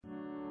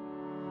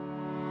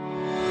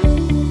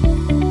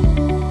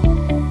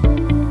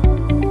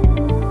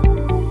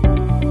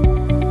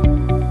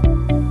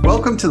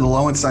to the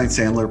Lowenstein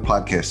Sandler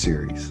podcast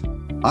series.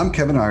 I'm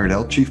Kevin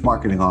Iredell, Chief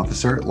Marketing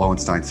Officer at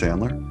Lowenstein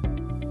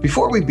Sandler.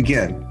 Before we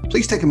begin,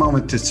 please take a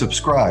moment to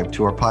subscribe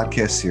to our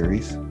podcast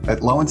series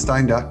at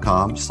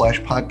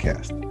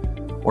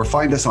lowenstein.com/podcast or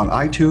find us on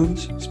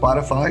iTunes,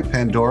 Spotify,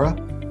 Pandora,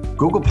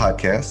 Google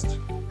Podcasts,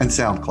 and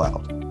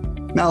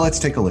SoundCloud. Now let's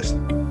take a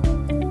listen.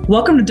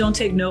 Welcome to Don't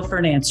Take No for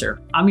an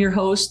Answer. I'm your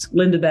host,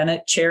 Linda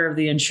Bennett, Chair of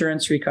the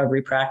Insurance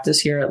Recovery Practice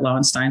here at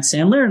Lowenstein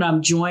Sandler, and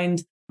I'm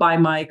joined by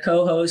my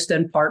co-host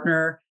and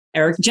partner,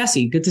 Eric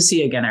Jesse. Good to see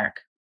you again, Eric.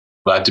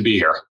 Glad to be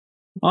here.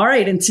 All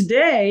right. And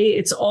today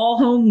it's all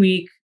home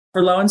week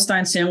for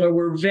Lowenstein Sandler.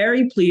 We're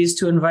very pleased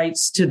to invite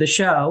to the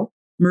show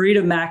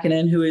Marita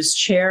Makinen, who is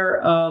chair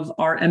of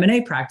our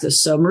M&A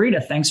practice. So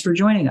Marita, thanks for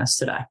joining us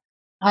today.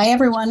 Hi,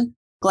 everyone.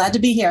 Glad to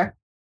be here.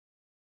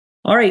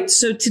 All right.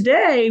 So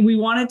today we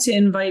wanted to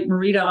invite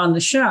Marita on the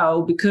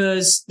show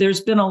because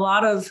there's been a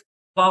lot of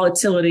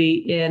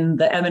volatility in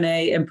the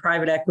M&A and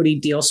private equity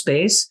deal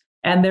space.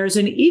 And there's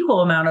an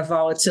equal amount of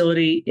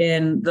volatility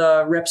in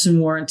the reps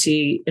and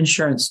warranty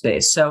insurance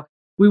space. So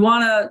we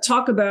want to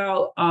talk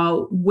about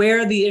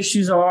where the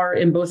issues are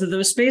in both of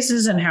those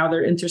spaces and how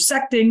they're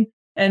intersecting.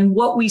 And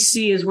what we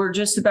see is we're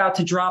just about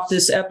to drop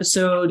this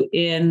episode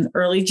in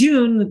early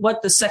June,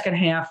 what the second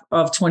half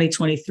of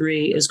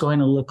 2023 is going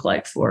to look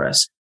like for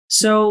us.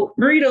 So,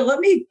 Marita, let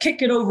me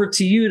kick it over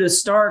to you to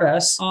start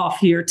us off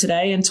here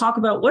today and talk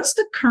about what's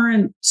the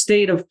current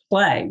state of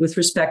play with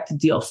respect to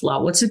deal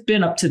flow. What's it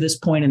been up to this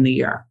point in the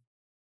year?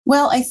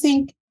 Well, I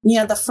think,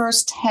 the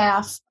first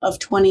half of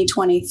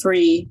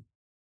 2023,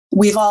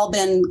 we've all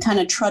been kind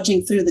of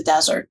trudging through the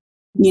desert,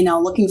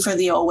 looking for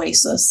the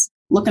oasis,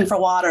 looking for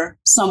water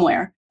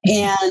somewhere.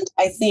 And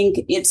I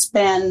think it's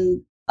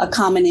been a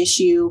common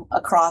issue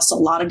across a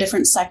lot of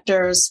different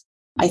sectors.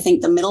 I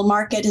think the middle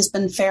market has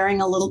been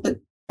faring a little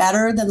bit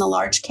better than the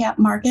large cap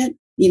market.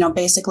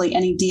 Basically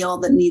any deal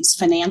that needs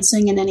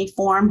financing in any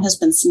form has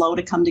been slow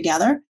to come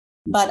together.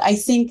 But I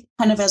think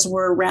kind of as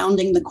we're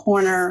rounding the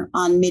corner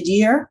on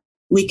mid-year,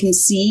 we can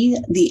see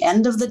the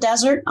end of the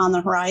desert on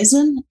the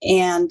horizon,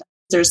 and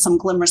there's some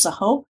glimmers of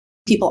hope.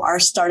 People are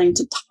starting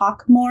to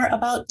talk more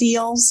about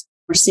deals.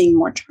 We're seeing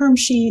more term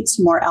sheets,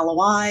 more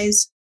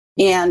LOIs.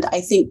 And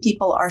I think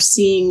people are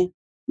seeing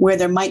where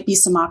there might be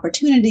some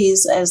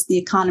opportunities as the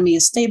economy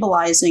is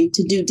stabilizing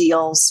to do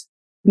deals.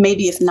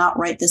 Maybe if not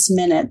right this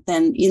minute,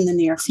 then in the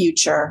near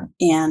future.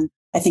 And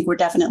I think we're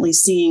definitely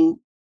seeing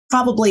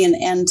probably an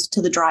end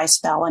to the dry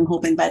spell, I'm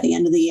hoping, by the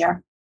end of the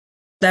year.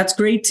 That's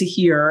great to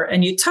hear.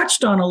 And you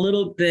touched on a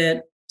little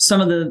bit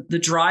some of the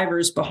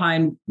drivers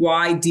behind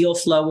why deal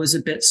flow was a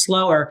bit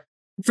slower.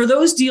 For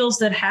those deals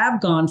that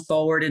have gone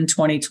forward in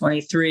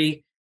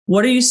 2023,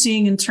 what are you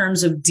seeing in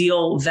terms of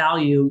deal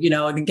value?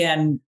 And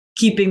again,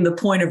 keeping the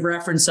point of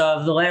reference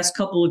of the last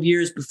couple of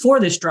years before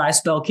this dry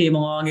spell came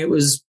along, it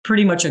was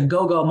pretty much a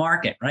go-go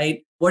market,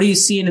 right? What are you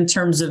seeing in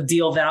terms of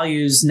deal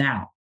values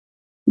now?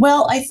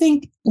 Well, I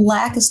think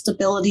lack of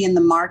stability in the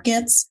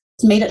markets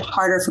has made it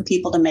harder for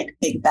people to make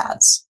big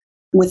bets.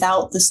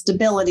 Without the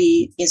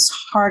stability, it's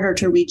harder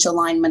to reach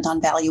alignment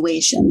on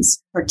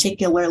valuations,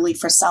 particularly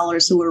for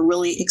sellers who are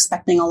really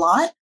expecting a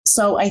lot.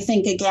 So I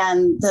think,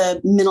 again,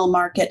 the middle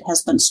market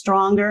has been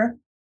stronger.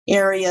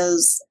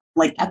 Areas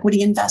like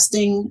equity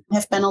investing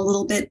have been a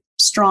little bit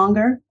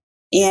stronger,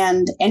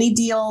 and any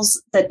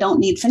deals that don't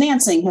need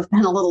financing have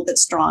been a little bit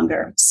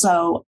stronger.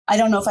 So I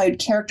don't know if I would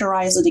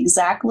characterize it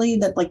exactly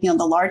that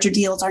the larger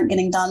deals aren't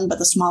getting done, but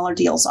the smaller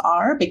deals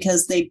are,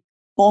 because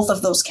both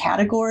of those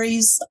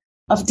categories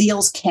of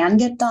deals can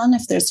get done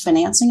if there's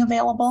financing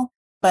available.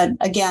 But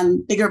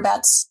again, bigger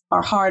bets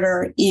are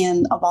harder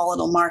in a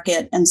volatile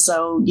market. And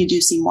so you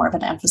do see more of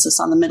an emphasis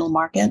on the middle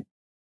market.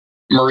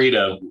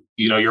 Marita,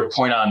 your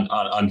point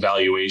on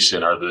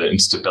valuation or the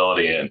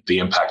instability and the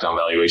impact on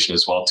valuation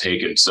is well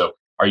taken. So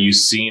are you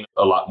seeing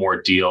a lot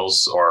more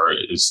deals, or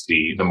is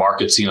the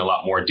market seeing a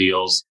lot more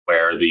deals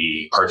where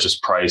the purchase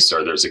price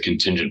or there's a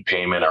contingent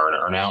payment or an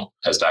earnout?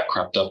 Has that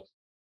crept up?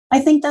 I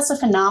think that's a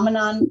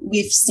phenomenon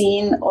we've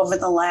seen over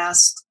the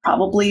last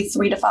probably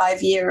 3 to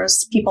 5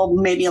 years. People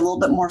maybe a little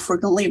bit more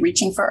frequently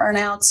reaching for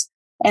earnouts.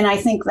 And I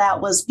think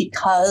that was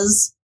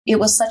because it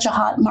was such a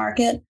hot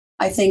market.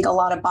 I think a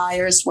lot of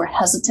buyers were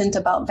hesitant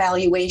about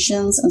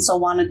valuations and so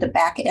wanted to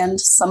back end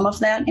some of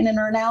that in an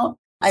earnout.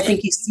 I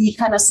think you see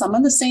kind of some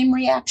of the same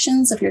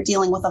reactions if you're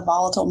dealing with a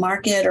volatile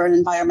market or an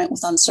environment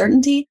with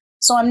uncertainty.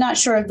 So I'm not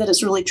sure that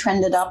it's really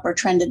trended up or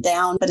trended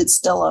down, but it's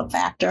still a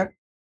factor.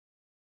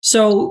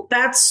 So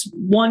that's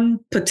one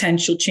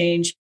potential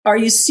change. Are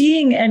you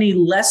seeing any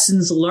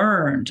lessons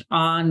learned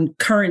on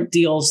current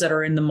deals that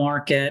are in the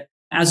market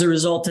as a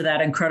result of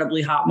that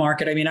incredibly hot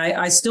market? I mean,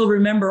 I still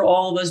remember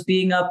all of us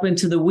being up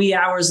into the wee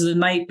hours of the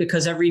night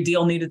because every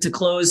deal needed to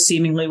close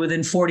seemingly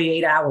within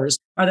 48 hours.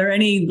 Are there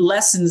any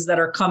lessons that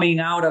are coming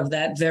out of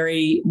that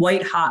very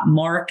white hot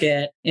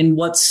market in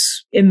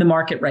what's in the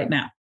market right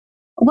now?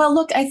 Well,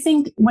 look, I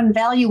think when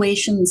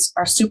valuations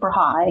are super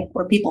high,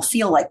 or people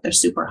feel like they're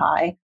super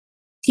high,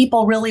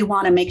 people really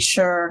want to make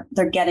sure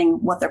they're getting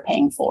what they're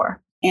paying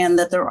for and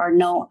that there are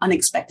no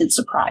unexpected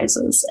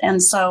surprises.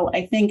 And so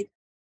I think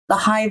the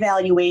high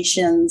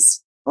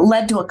valuations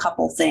led to a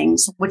couple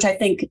things, which I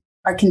think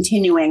are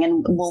continuing,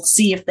 and we'll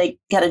see if they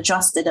get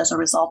adjusted as a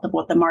result of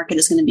what the market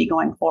is going to be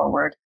going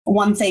forward.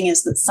 One thing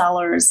is that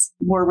sellers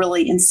were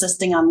really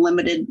insisting on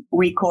limited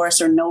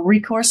recourse or no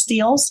recourse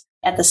deals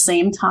at the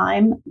same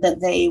time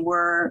that they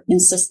were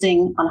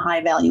insisting on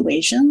high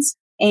valuations.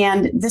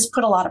 And this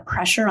put a lot of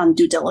pressure on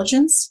due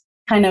diligence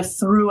kind of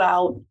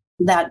throughout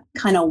that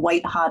kind of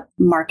white hot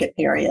market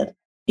period,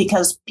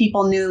 because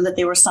people knew that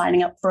they were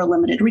signing up for a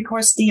limited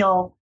recourse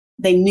deal.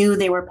 They knew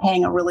they were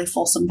paying a really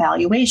fulsome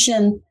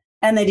valuation,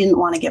 and they didn't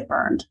want to get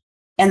burned.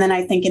 And then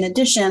I think in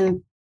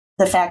addition,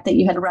 the fact that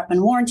you had rep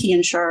and warranty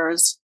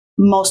insurers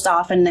most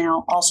often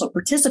now also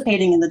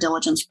participating in the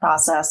diligence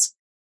process,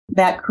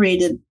 that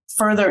created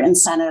further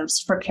incentives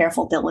for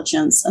careful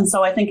diligence. And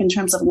so I think in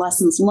terms of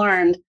lessons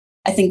learned,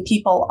 I think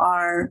people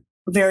are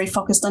very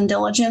focused on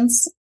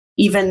diligence.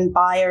 Even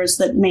buyers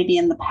that maybe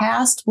in the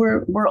past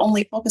were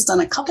only focused on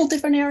a couple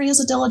different areas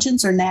of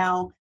diligence are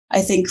now,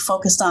 I think,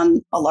 focused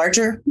on a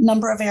larger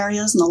number of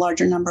areas and a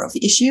larger number of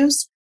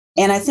issues.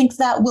 And I think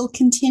that will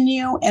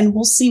continue, and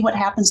we'll see what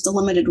happens to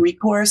limited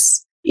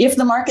recourse. If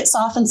the market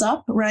softens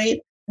up, right,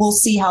 we'll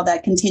see how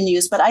that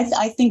continues. But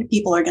I think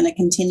people are going to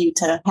continue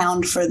to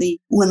hound for the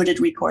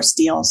limited recourse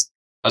deals.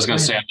 I was going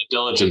to say on the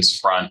diligence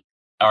front,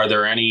 are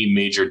there any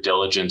major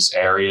diligence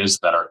areas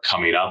that are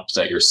coming up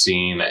that you're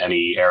seeing?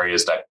 Any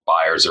areas that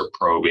buyers are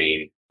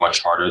probing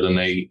much harder than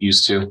they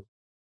used to?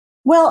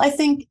 Well, I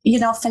think,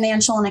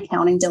 financial and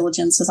accounting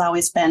diligence has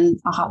always been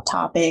a hot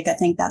topic. I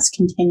think that's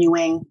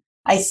continuing.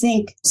 I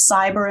think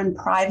cyber and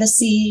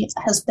privacy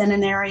has been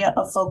an area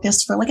of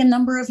focus for like a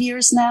number of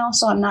years now.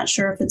 So I'm not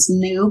sure if it's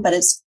new, but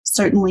it's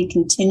certainly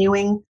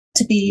continuing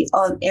to be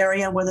an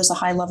area where there's a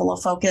high level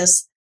of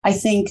focus. I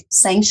think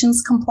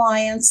sanctions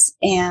compliance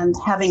and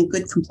having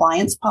good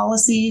compliance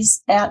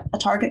policies at a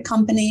target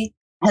company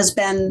has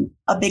been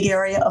a big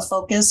area of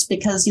focus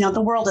because,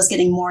 the world is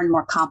getting more and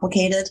more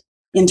complicated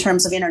in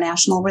terms of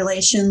international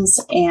relations.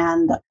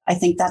 And I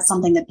think that's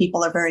something that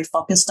people are very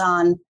focused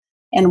on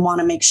and want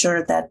to make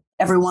sure that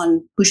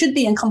everyone who should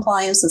be in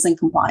compliance is in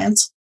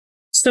compliance.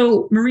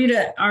 So,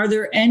 Marita, are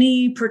there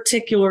any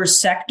particular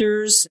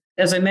sectors?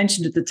 As I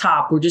mentioned at the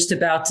top, we're just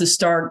about to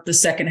start the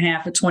second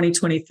half of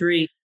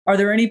 2023. Are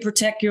there any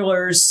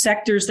particular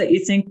sectors that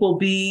you think will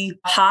be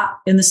hot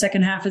in the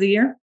second half of the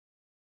year?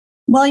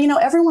 Well,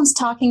 everyone's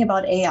talking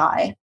about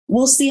AI.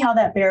 We'll see how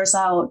that bears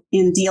out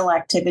in deal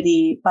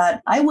activity,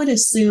 but I would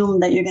assume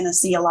that you're going to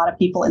see a lot of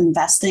people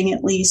investing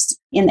at least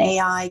in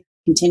AI,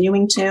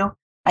 continuing to.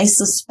 I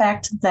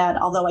suspect that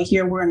although I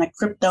hear we're in a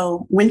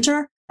crypto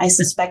winter, I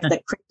suspect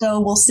that crypto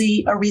will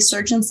see a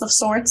resurgence of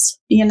sorts,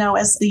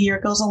 as the year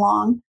goes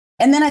along.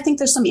 And then I think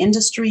there's some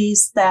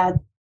industries that,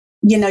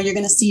 you're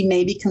going to see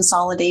maybe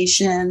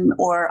consolidation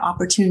or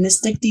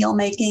opportunistic deal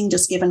making,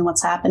 just given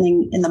what's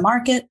happening in the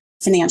market.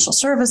 Financial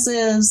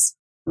services,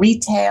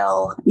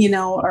 retail,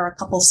 are a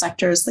couple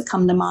sectors that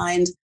come to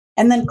mind.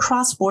 And then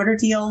cross-border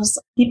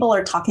deals. People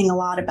are talking a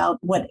lot about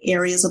what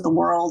areas of the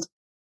world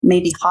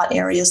maybe hot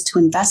areas to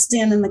invest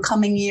in the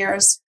coming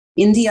years.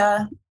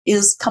 India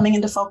is coming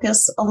into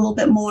focus a little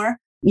bit more.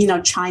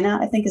 China,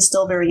 I think, is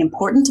still very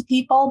important to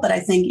people, but I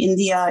think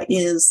India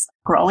is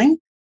growing.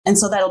 And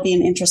so that'll be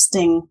an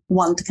interesting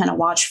one to kind of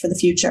watch for the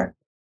future.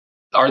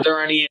 Are there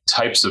any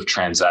types of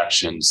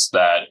transactions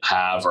that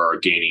have or are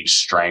gaining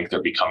strength or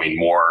becoming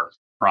more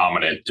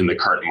prominent in the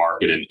current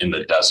market in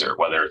the desert,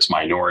 whether it's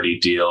minority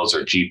deals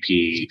or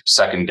GP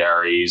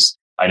secondaries?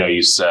 I know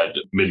you said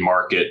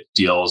mid-market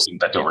deals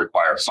that don't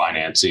require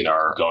financing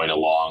are going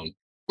along.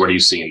 What are you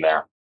seeing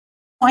there?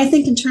 I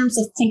think in terms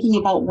of thinking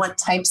about what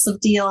types of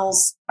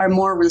deals are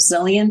more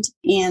resilient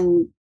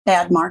in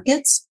bad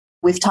markets,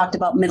 we've talked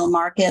about middle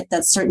market.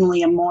 That's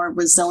certainly a more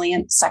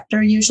resilient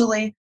sector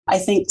usually. I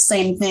think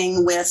same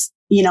thing with,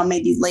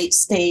 maybe late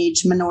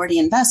stage minority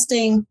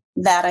investing.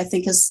 That I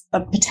think is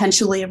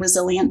potentially a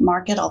resilient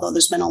market, although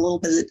there's been a little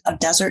bit of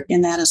desert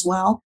in that as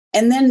well.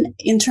 And then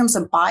in terms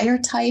of buyer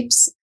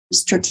types,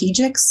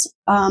 strategics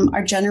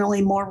are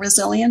generally more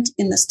resilient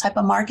in this type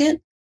of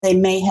market. They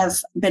may have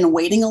been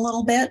waiting a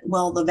little bit.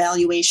 Well, the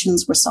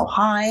valuations were so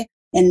high,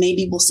 and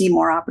maybe we'll see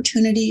more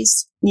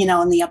opportunities,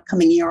 in the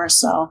upcoming year or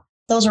so.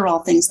 Those are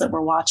all things that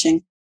we're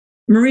watching.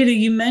 Marita,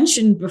 you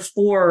mentioned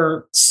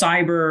before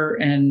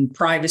cyber and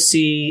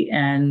privacy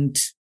and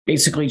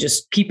basically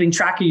just keeping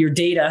track of your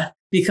data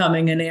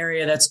becoming an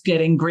area that's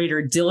getting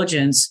greater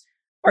diligence.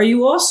 Are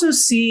you also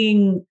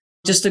seeing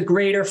just a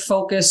greater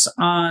focus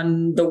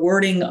on the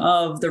wording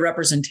of the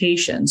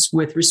representations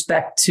with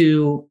respect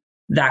to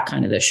that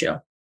kind of issue?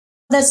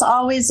 That's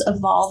always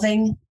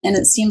evolving. And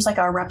it seems like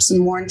our reps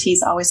and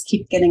warranties always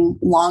keep getting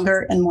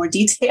longer and more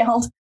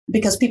detailed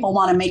because people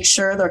want to make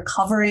sure they're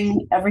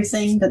covering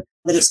everything, that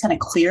it's kind of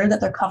clear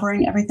that they're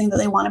covering everything that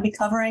they want to be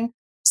covering.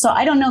 So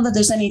I don't know that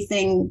there's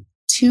anything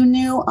too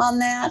new on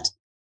that.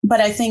 But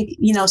I think,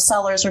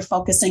 sellers are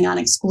focusing on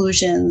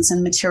exclusions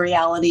and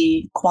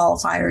materiality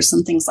qualifiers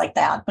and things like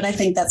that. But I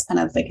think that's kind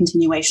of a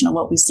continuation of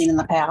what we've seen in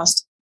the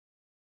past.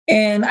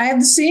 And I have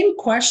the same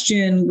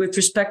question with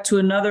respect to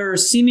another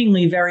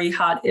seemingly very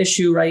hot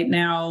issue right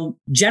now,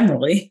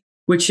 generally,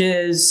 which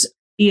is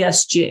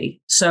ESG.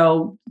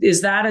 So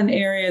is that an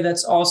area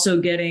that's also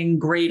getting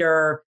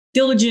greater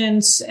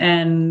diligence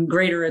and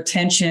greater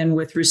attention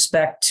with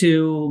respect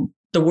to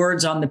the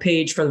words on the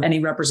page for any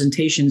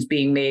representations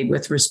being made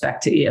with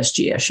respect to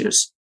ESG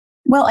issues?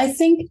 Well, I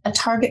think a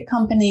target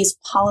company's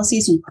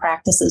policies and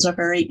practices are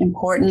very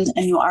important,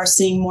 and you are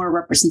seeing more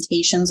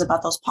representations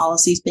about those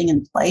policies being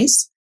in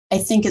place. I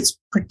think it's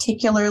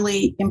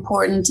particularly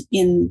important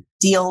in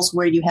deals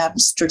where you have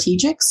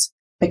strategics,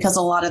 because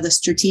a lot of the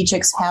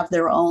strategics have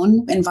their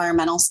own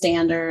environmental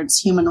standards,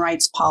 human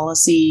rights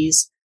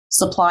policies,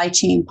 supply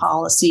chain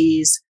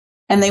policies,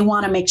 and they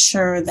want to make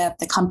sure that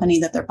the company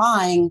that they're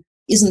buying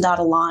isn't out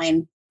of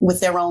line with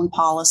their own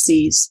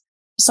policies.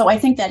 So I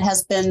think that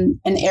has been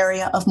an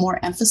area of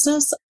more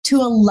emphasis. To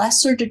a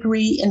lesser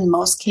degree, in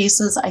most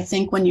cases, I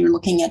think when you're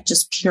looking at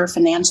just pure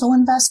financial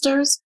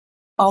investors,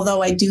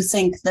 although I do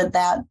think that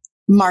that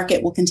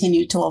market will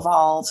continue to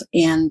evolve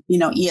and,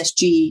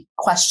 ESG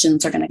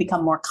questions are going to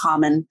become more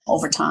common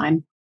over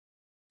time.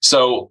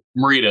 So,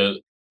 Marita,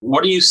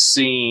 what are you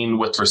seeing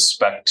with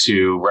respect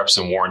to reps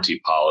and warranty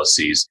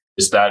policies?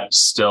 Is that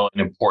still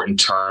an important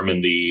term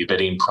in the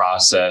bidding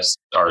process?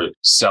 Are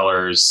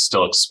sellers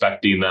still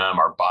expecting them?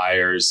 Are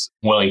buyers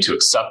willing to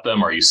accept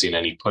them? Are you seeing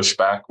any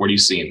pushback? What are you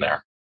seeing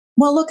there?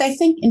 Well, look, I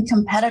think in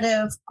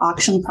competitive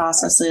auction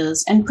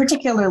processes, and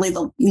particularly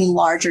in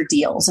larger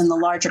deals, in the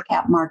larger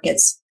cap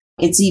markets,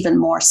 it's even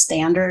more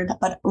standard.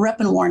 But rep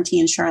and warranty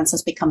insurance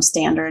has become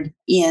standard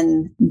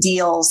in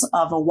deals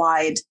of a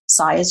wide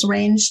size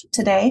range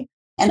today.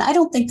 And I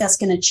don't think that's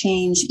going to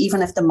change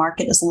even if the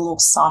market is a little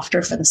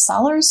softer for the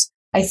sellers.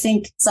 I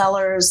think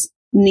sellers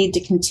need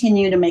to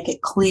continue to make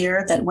it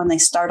clear that when they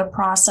start a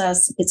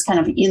process, it's kind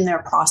of in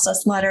their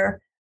process letter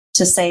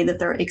to say that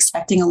they're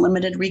expecting a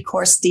limited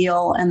recourse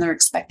deal and they're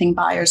expecting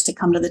buyers to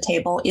come to the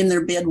table in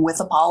their bid with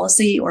a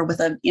policy or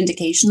with an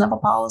indication of a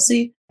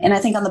policy. And I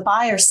think on the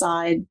buyer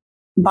side,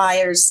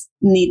 buyers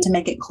need to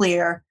make it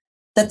clear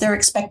that they're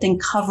expecting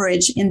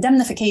coverage,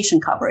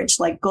 indemnification coverage,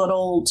 like good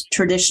old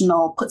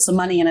traditional put some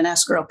money in an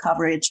escrow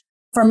coverage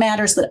for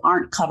matters that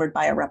aren't covered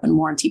by a rep and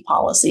warranty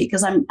policy.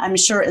 Because I'm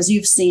sure, as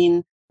you've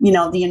seen,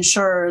 the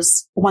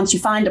insurers, once you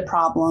find a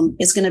problem,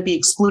 is going to be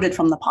excluded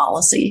from the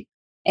policy.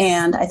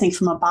 And I think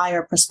from a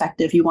buyer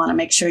perspective, you want to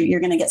make sure you're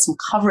going to get some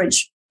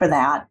coverage for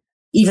that,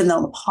 even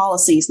though the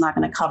policy is not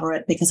going to cover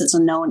it because it's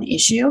a known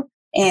issue.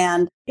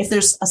 And if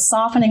there's a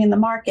softening in the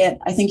market,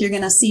 I think you're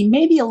going to see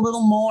maybe a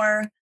little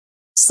more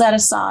set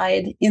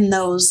aside in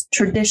those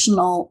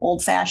traditional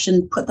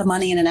old-fashioned put the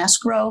money in an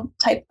escrow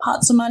type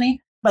pots of money.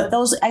 But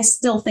those, I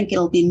still think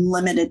it'll be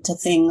limited to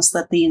things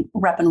that the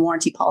rep and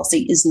warranty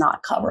policy is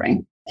not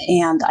covering.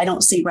 And I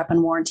don't see rep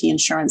and warranty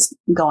insurance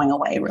going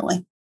away,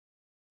 really.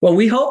 Well,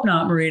 we hope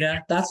not,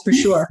 Marita. That's for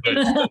sure.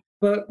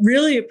 But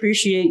really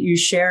appreciate you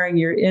sharing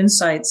your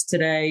insights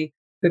today,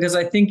 because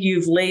I think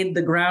you've laid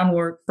the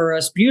groundwork for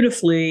us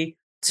beautifully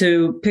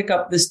to pick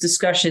up this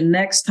discussion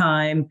next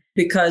time.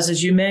 Because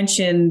as you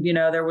mentioned,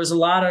 there was a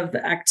lot of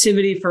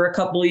activity for a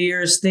couple of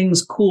years.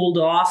 Things cooled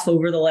off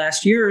over the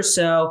last year or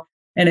so.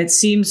 And it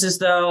seems as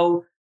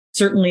though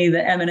certainly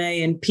the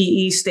M&A and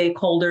PE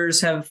stakeholders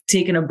have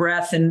taken a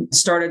breath and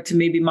started to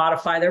maybe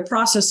modify their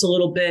process a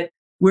little bit.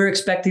 We're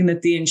expecting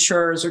that the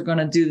insurers are going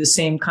to do the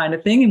same kind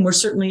of thing. And we're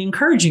certainly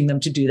encouraging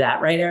them to do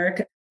that. Right,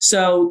 Eric?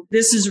 So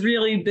this has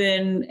really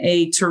been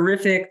a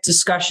terrific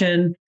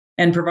discussion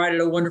and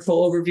provided a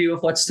wonderful overview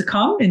of what's to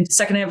come in the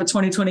second half of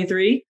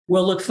 2023.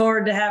 We'll look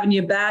forward to having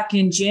you back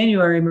in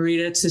January,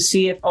 Marita, to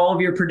see if all of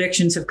your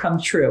predictions have come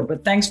true.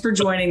 But thanks for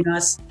joining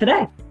us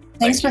today.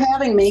 Thanks for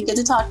having me. Good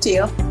to talk to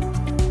you.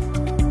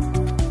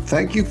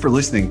 Thank you for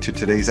listening to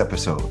today's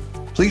episode.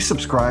 Please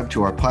subscribe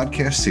to our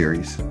podcast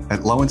series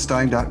at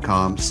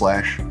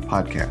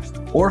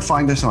lowenstein.com/podcast or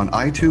find us on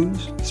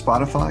iTunes,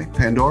 Spotify,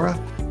 Pandora,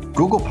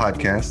 Google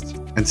Podcasts,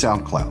 and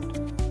SoundCloud.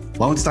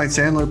 Lowenstein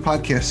Sandler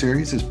podcast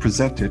series is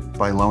presented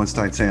by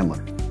Lowenstein Sandler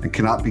and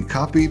cannot be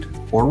copied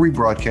or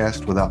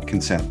rebroadcast without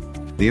consent.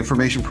 The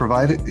information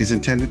provided is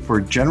intended for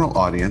a general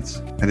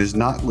audience and is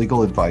not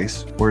legal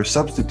advice or a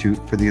substitute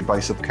for the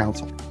advice of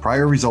counsel.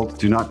 Prior results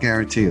do not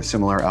guarantee a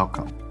similar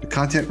outcome. The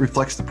content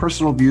reflects the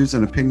personal views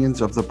and opinions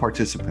of the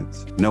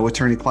participants. No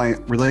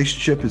attorney-client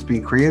relationship is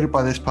being created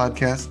by this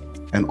podcast,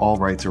 and all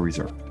rights are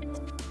reserved.